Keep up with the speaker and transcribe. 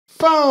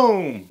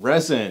foam,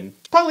 resin,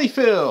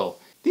 polyfill.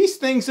 These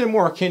things and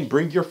more can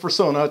bring your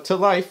persona to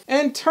life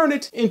and turn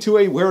it into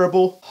a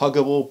wearable,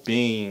 huggable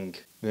being.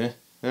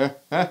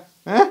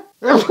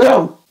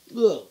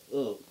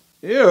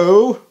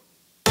 Ew.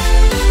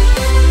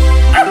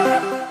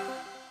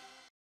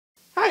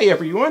 Hi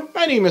everyone,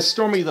 my name is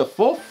Stormi the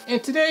Folf,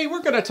 and today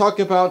we're going to talk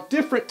about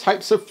different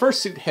types of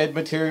fursuit head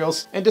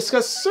materials and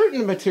discuss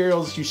certain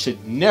materials you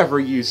should never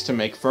use to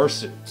make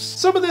fursuits.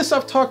 Some of this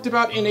I've talked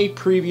about in a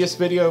previous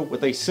video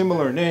with a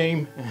similar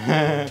name,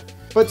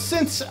 but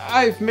since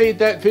I've made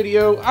that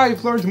video,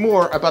 I've learned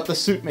more about the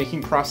suit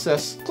making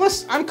process,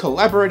 plus I'm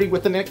collaborating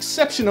with an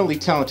exceptionally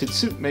talented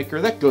suit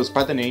maker that goes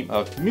by the name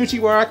of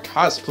MUGIWARA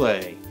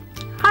Cosplay.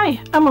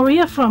 Hi, I'm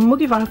Maria from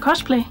MUGIWARA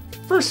Cosplay.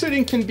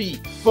 Fursuiting can be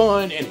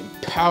fun and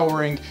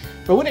empowering,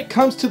 but when it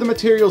comes to the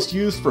materials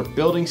used for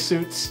building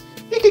suits,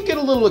 it can get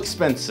a little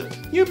expensive.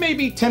 You may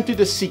be tempted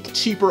to seek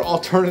cheaper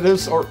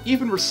alternatives or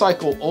even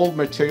recycle old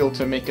material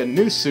to make a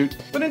new suit,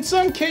 but in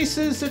some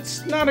cases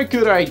it's not a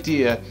good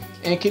idea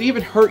and can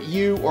even hurt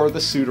you or the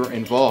suitor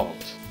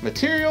involved.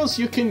 Materials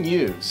you can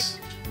use.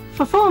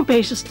 For foam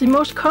bases, the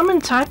most common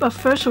type of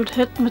fursuit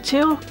head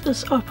material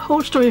is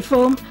upholstery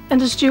foam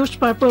and is used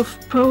by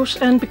both pros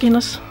and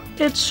beginners.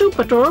 It's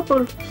super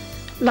durable,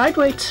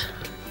 lightweight,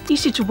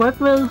 easy to work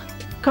with,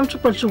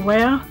 comfortable to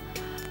wear,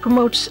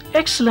 promotes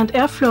excellent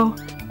airflow,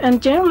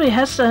 and generally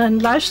has a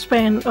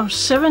lifespan of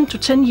 7 to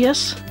 10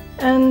 years.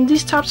 And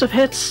these types of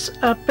heads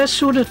are best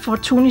suited for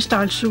toonie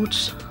style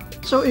suits.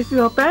 So if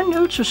you are brand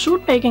new to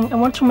suit making and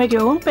want to make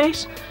your own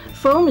base,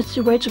 foam is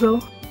the way to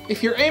go.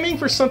 If you're aiming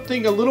for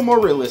something a little more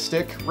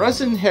realistic,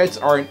 resin heads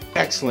are an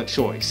excellent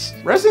choice.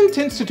 Resin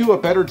tends to do a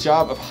better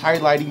job of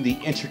highlighting the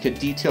intricate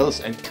details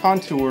and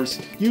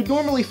contours you'd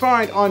normally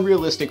find on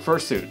realistic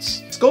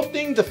fursuits.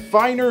 Sculpting the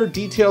finer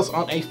details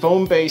on a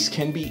foam base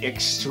can be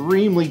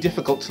extremely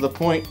difficult to the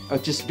point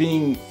of just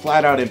being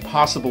flat out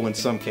impossible in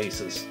some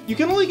cases. You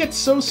can only get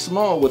so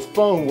small with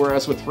foam,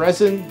 whereas with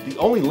resin, the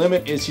only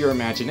limit is your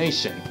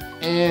imagination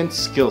and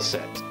skill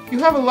set. You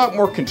have a lot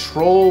more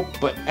control,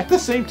 but at the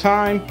same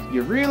time,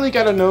 you really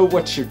gotta know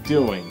what you're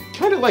doing.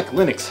 Kinda like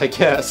Linux, I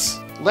guess.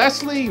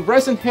 Lastly,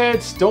 resin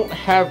heads don't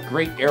have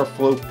great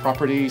airflow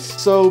properties,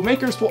 so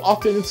makers will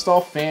often install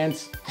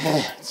fans,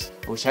 I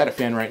wish I had a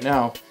fan right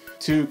now,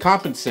 to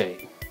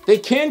compensate. They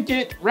can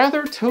get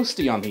rather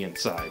toasty on the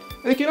inside.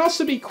 They can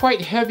also be quite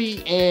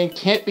heavy and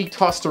can't be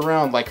tossed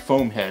around like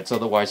foam heads,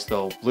 otherwise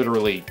they'll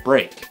literally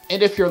break.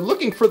 And if you're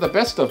looking for the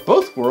best of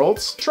both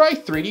worlds, try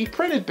 3D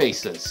printed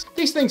bases.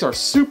 These things are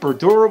super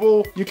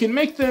durable, you can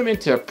make them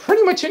into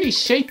pretty much any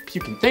shape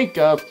you can think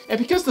of, and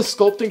because the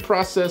sculpting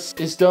process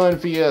is done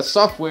via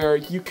software,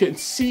 you can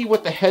see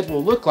what the head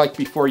will look like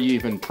before you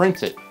even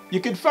print it. You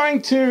can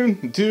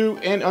fine-tune, do,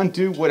 and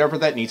undo whatever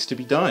that needs to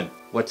be done.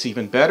 What's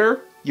even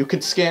better? You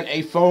could scan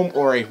a foam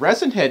or a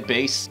resin head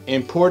base,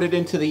 import it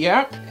into the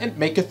app, and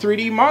make a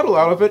 3D model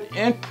out of it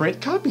and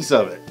print copies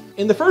of it.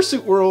 In the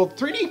fursuit world,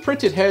 3D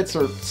printed heads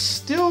are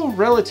still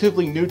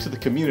relatively new to the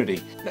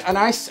community. And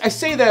I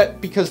say that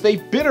because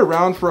they've been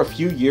around for a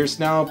few years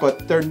now,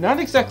 but they're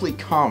not exactly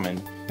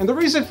common. And the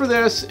reason for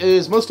this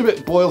is most of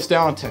it boils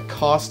down to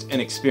cost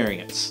and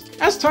experience.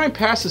 As time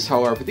passes,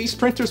 however, these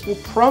printers will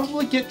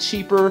probably get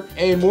cheaper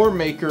and more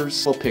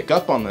makers will pick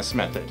up on this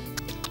method.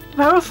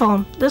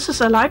 Varifoam. This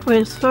is a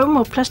lightweight foam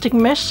or plastic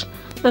mesh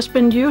that's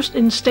been used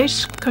in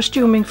stage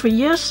costuming for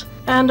years,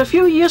 and a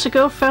few years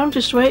ago found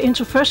its way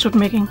into fursuit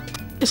making.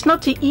 It's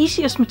not the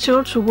easiest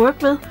material to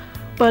work with,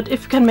 but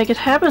if you can make it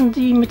happen,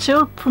 the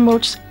material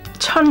promotes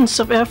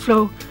tons of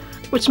airflow,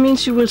 which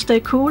means you will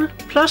stay cool.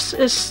 Plus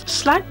it's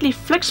slightly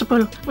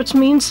flexible, which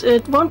means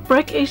it won't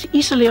break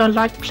easily,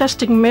 unlike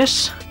plastic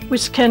mesh,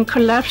 which can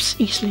collapse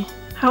easily.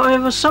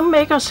 However, some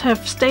makers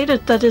have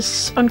stated that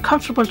it's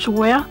uncomfortable to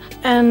wear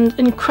and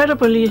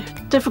incredibly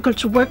difficult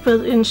to work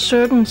with in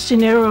certain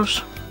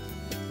scenarios.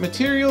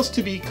 Materials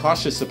to be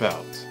cautious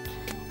about.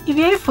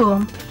 EVA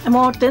foam, a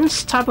more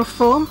dense type of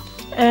foam,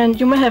 and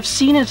you may have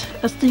seen it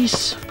as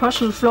these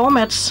puzzle floor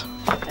mats.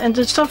 And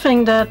it's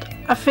something that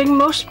I think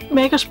most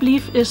makers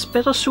believe is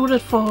better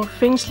suited for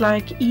things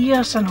like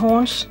ears and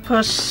horns,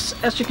 because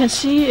as you can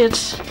see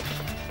it's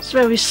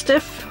very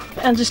stiff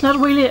and it's not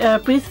really a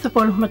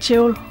breathable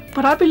material.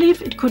 But I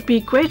believe it could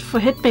be great for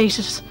head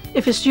bases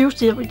if it's used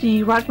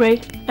the right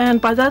way. And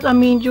by that I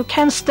mean you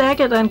can stack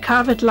it and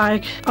carve it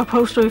like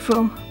upholstery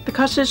foam.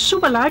 Because it's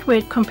super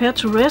lightweight compared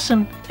to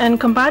resin, and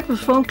combined with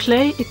foam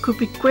clay it could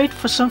be great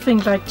for something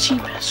like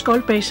cheap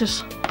skull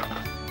bases.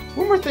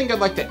 One more thing I'd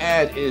like to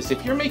add is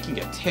if you're making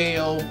a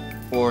tail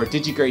or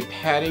digigrade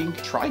padding,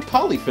 try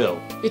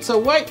polyfill. It's a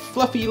white,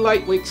 fluffy,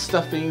 lightweight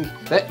stuffing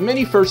that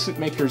many fursuit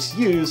makers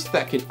use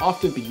that can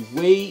often be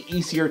way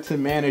easier to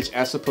manage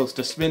as opposed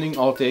to spending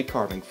all day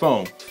carving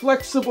foam.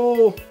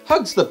 Flexible,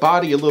 hugs the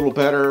body a little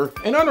better,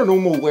 and under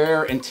normal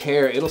wear and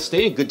tear, it'll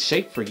stay in good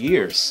shape for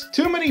years.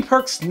 Too many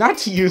perks not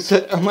to use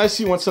it unless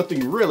you want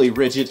something really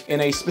rigid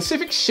in a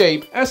specific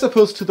shape as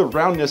opposed to the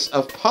roundness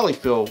of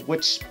polyfill,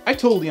 which I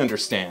totally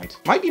understand.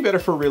 Might be better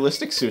for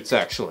realistic suits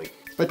actually.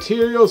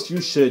 Materials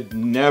you should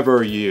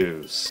never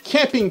use.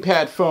 Camping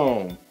pad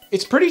foam.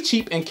 It's pretty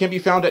cheap and can be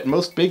found at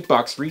most big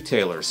box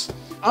retailers.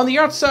 On the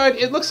outside,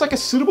 it looks like a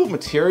suitable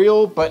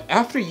material, but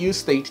after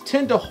use, they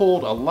tend to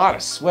hold a lot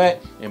of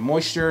sweat and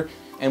moisture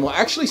and will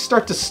actually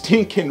start to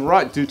stink and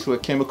rot due to a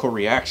chemical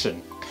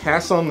reaction.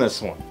 Pass on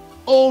this one.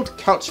 Old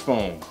couch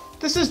foam.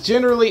 This is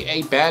generally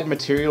a bad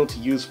material to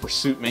use for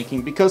suit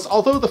making because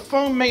although the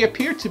foam may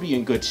appear to be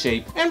in good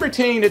shape and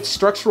retain its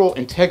structural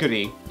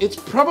integrity, it's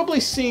probably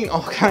seen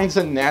all kinds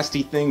of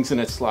nasty things in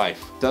its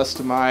life.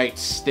 Dust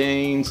mites,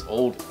 stains,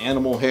 old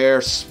animal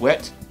hair,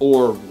 sweat,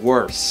 or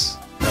worse.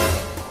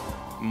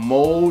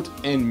 Mold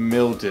and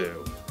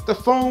mildew. The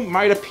foam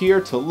might appear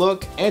to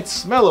look and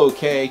smell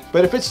okay,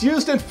 but if it's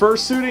used in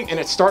fursuiting and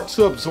it starts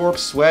to absorb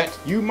sweat,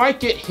 you might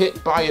get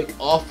hit by an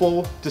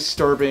awful,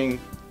 disturbing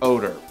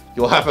odor.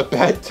 You'll have a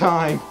bad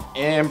time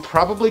and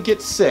probably get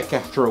sick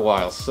after a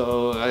while,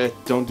 so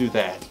don't do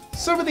that.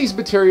 Some of these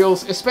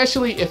materials,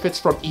 especially if it's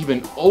from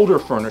even older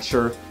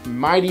furniture,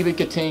 might even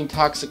contain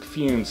toxic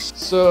fumes.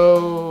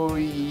 So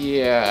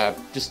yeah,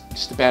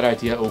 just a bad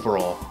idea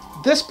overall.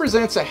 This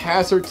presents a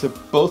hazard to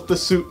both the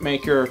suit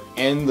maker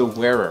and the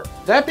wearer.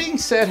 That being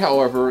said,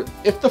 however,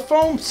 if the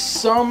foam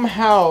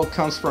somehow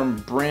comes from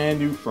brand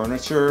new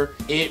furniture,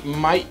 it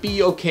might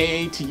be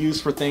okay to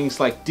use for things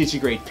like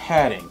digigrade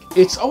padding.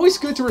 It's always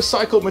good to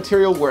recycle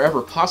material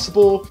wherever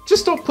possible,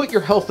 just don't put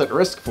your health at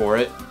risk for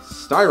it.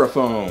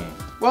 Styrofoam.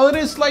 While it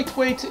is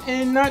lightweight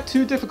and not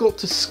too difficult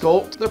to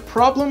sculpt, the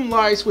problem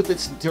lies with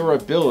its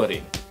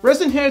durability.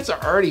 Resin heads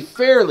are already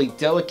fairly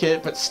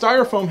delicate, but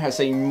styrofoam has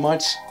a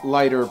much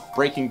lighter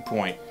breaking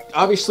point.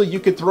 Obviously, you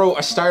could throw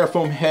a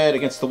styrofoam head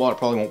against the wall, it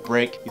probably won't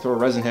break. You throw a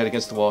resin head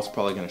against the wall, it's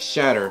probably going to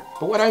shatter.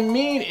 But what I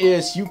mean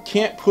is you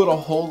can't put a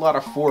whole lot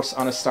of force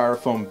on a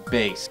styrofoam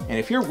base. And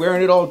if you're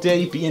wearing it all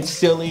day, being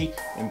silly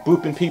and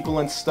booping people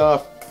and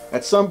stuff,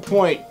 at some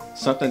point,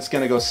 something's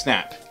gonna go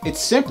snap. It's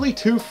simply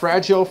too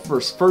fragile for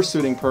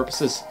fursuiting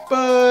purposes,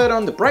 but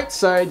on the bright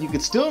side, you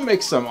could still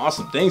make some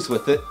awesome things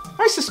with it.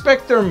 I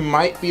suspect there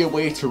might be a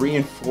way to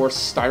reinforce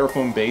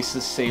styrofoam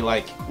bases, say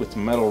like with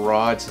metal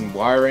rods and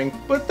wiring,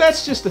 but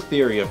that's just a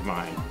theory of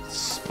mine.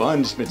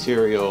 Sponge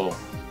material.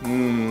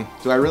 Do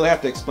I really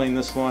have to explain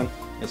this one?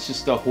 It's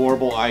just a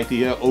horrible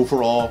idea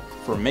overall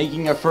for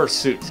making a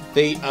fursuit.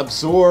 They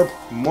absorb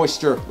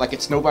moisture like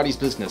it's nobody's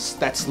business.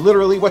 That's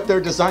literally what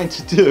they're designed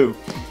to do.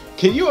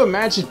 Can you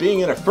imagine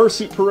being in a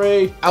fursuit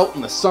parade, out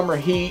in the summer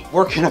heat,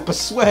 working up a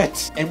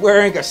sweat, and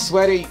wearing a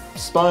sweaty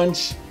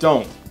sponge?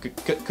 Don't,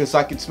 because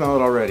I can smell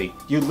it already.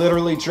 You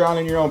literally drown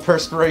in your own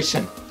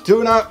perspiration.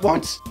 Do not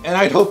want, and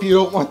I'd hope you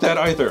don't want that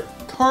either.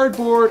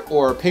 Cardboard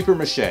or paper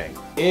mache.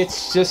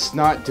 It's just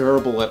not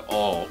durable at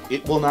all.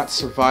 It will not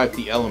survive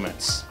the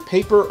elements.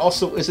 Paper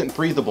also isn't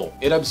breathable.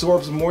 It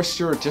absorbs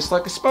moisture just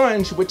like a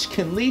sponge, which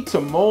can lead to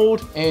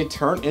mold and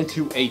turn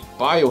into a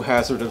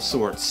biohazard of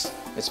sorts.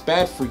 It's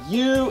bad for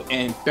you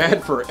and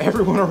bad for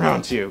everyone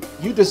around you.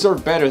 You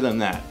deserve better than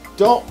that.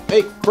 Don't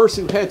make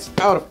fursuit heads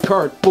out of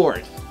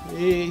cardboard.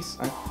 Please,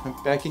 I'm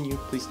begging you,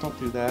 please don't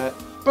do that.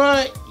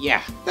 But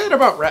yeah, that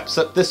about wraps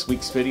up this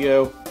week's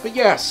video. But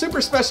yeah,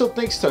 super special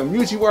thanks to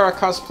MUGIWARA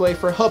Cosplay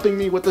for helping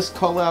me with this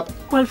collab.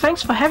 Well,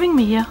 thanks for having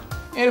me here.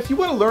 And if you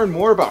want to learn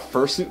more about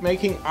fursuit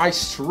making, I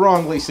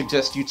strongly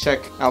suggest you check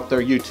out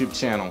their YouTube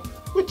channel,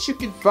 which you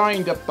can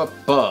find up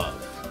above.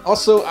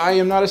 Also, I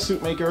am not a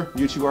suit maker,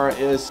 MUGIWARA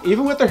is.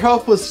 Even with their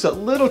help was a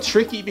little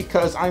tricky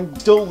because I'm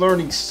still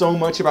learning so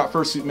much about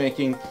fursuit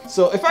making.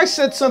 So if I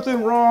said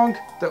something wrong,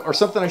 or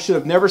something I should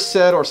have never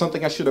said, or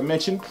something I should have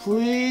mentioned,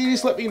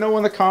 please let me know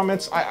in the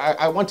comments.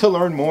 I want to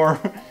learn more.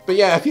 But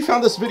yeah, if you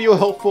found this video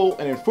helpful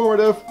and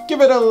informative,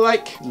 give it a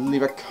like,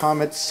 leave a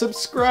comment,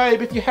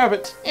 subscribe if you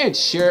haven't, and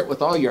share it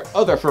with all your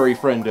other furry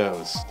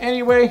friendos.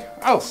 Anyway,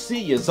 I'll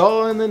see yous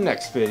all in the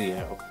next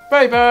video.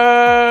 Bye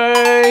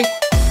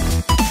bye!